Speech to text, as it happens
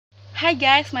Hi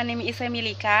guys, my name is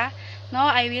Emilika. Now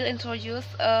I will introduce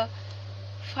a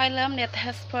film that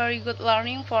has very good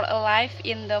learning for a life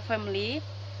in the family.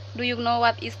 Do you know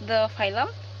what is the film?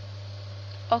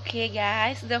 Okay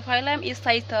guys, the film is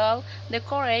titled The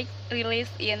Correct,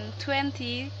 released in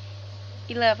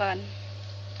 2011.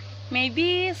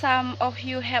 Maybe some of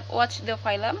you have watched the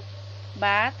film,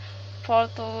 but for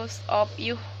those of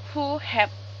you who have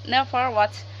never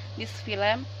watched this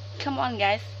film, come on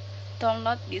guys,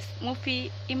 download this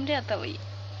movie immediately.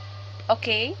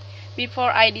 Okay,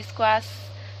 before I discuss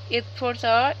it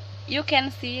further, you can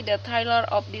see the trailer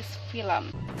of this film.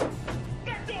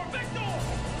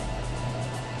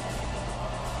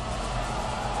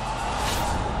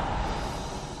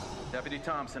 Deputy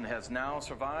Thompson has now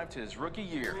survived his rookie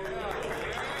year.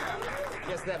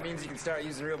 Guess that means you can start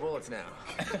using real bullets now.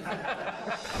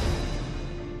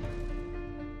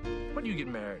 When you get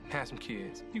married, have some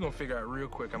kids, you're gonna figure out real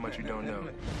quick how much you don't know.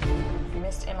 You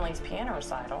missed Emily's piano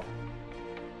recital.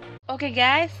 Okay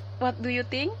guys, what do you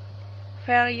think?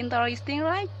 Very interesting,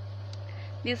 right?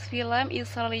 This film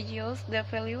is religious. The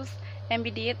values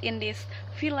embedded in this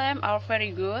film are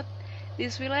very good.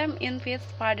 This film invites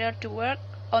father to work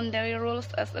on their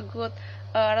rules as a good,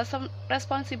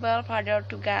 responsible father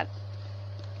to God.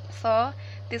 So,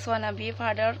 this wannabe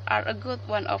father are a good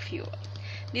one of you.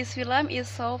 This film is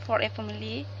so for a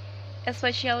family,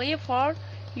 especially for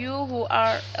you who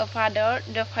are a father.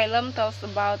 The film tells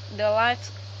about the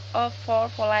lives of four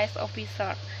police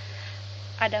officers: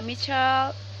 Adam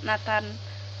Mitchell, Nathan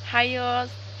Hayes,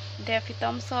 David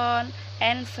Thompson,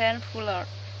 and Shane Fuller.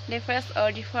 They face a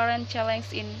different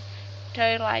challenge in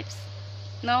their lives.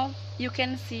 Now you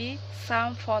can see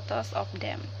some photos of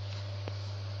them.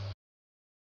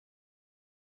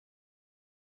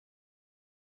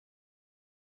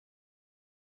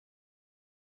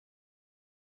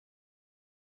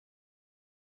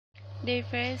 They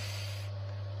face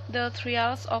the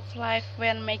trials of life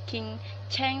when making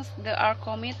change. They are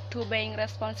committed to being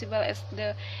responsible as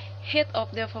the head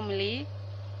of the family.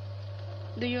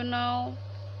 Do you know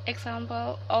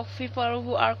example of people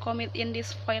who are committed in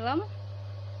this film?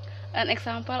 An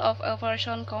example of a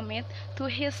person committed to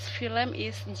his film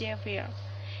is Javier.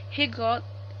 He got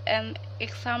an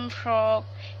exam for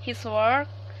his work.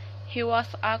 He was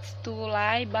asked to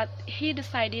lie, but he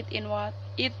decided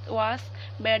it was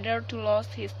better to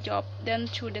lose his job than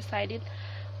to decide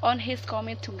on his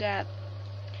commit to God.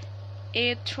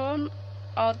 It turned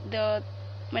out the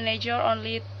manager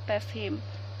only tested him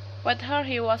whether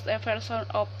he was a person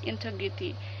of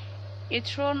integrity. It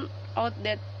turned out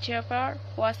that Jafar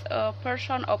was a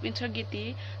person of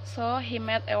integrity, so he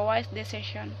made a wise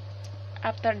decision.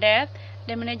 After that,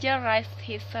 the manager raised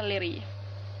his salary.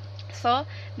 So,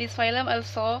 this film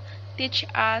also teaches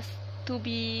us to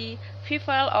be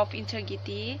people of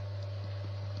integrity.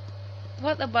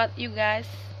 What about you guys?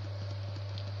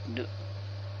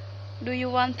 Do you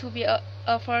want to be a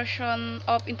person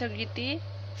of integrity?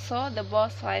 So the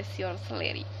boss raises your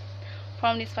salary.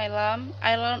 From this film,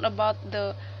 I learned about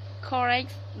the courage,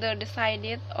 the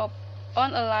decided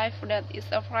on a life that is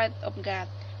afraid of God.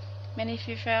 Many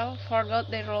people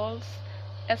forgot their roles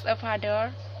as a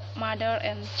father, mother,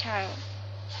 and child.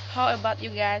 How about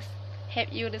you guys?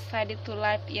 Have you decided to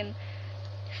live in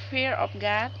fear of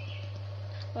God?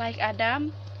 Like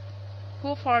Adam,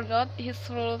 who forgot his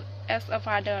role as a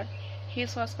father. He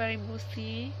was very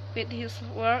busy with his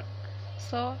work,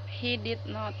 so he did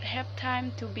not have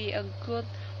time to be a good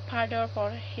father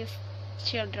for his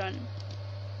children.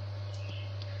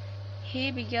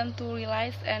 He began to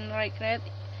realize and regret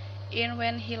it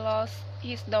when he lost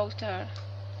his daughter.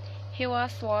 He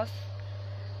was lost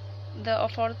the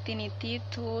opportunity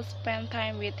to spend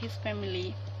time with his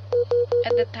family.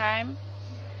 At the time,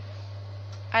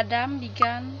 Adam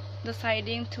began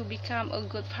deciding to become a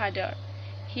good father.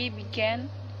 He began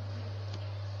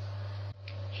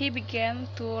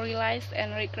to realize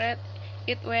and regret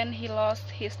it when he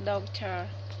lost his daughter.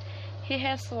 He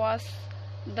has lost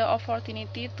the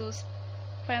opportunity to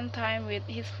spend time with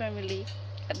his family.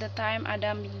 At the time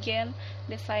Adam began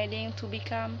deciding to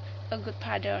become a good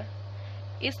father,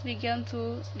 it began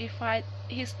to divide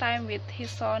his time with his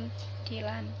son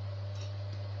Dylan.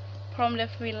 From the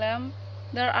film,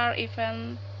 there are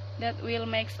events that will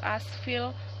make us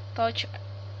feel touched,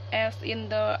 as in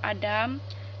the Adam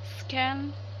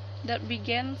scan that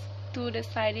begins to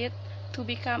decide to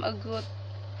become a good,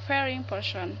 caring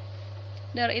person.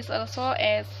 There is also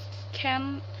a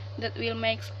scan that will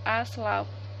make us laugh,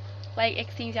 like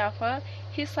acting Jafar.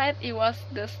 He said he was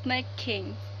the Snake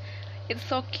King. It's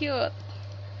so cute.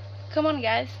 Come on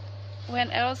guys,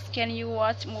 when else can you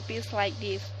watch movies like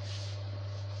this?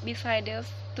 Besides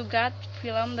to God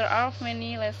film, there are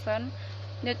many lessons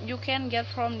that you can get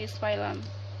from this film.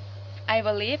 I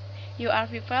believe you are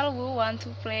people who want to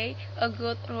play a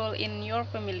good role in your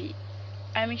family.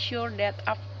 I'm sure that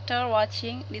after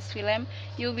watching this film,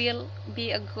 you will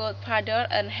be a good father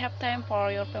and have time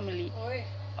for your family.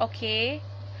 Okay,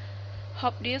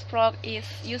 hope this vlog is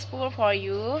useful for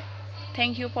you.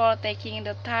 Thank you for taking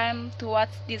the time to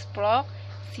watch this vlog.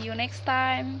 See you next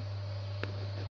time.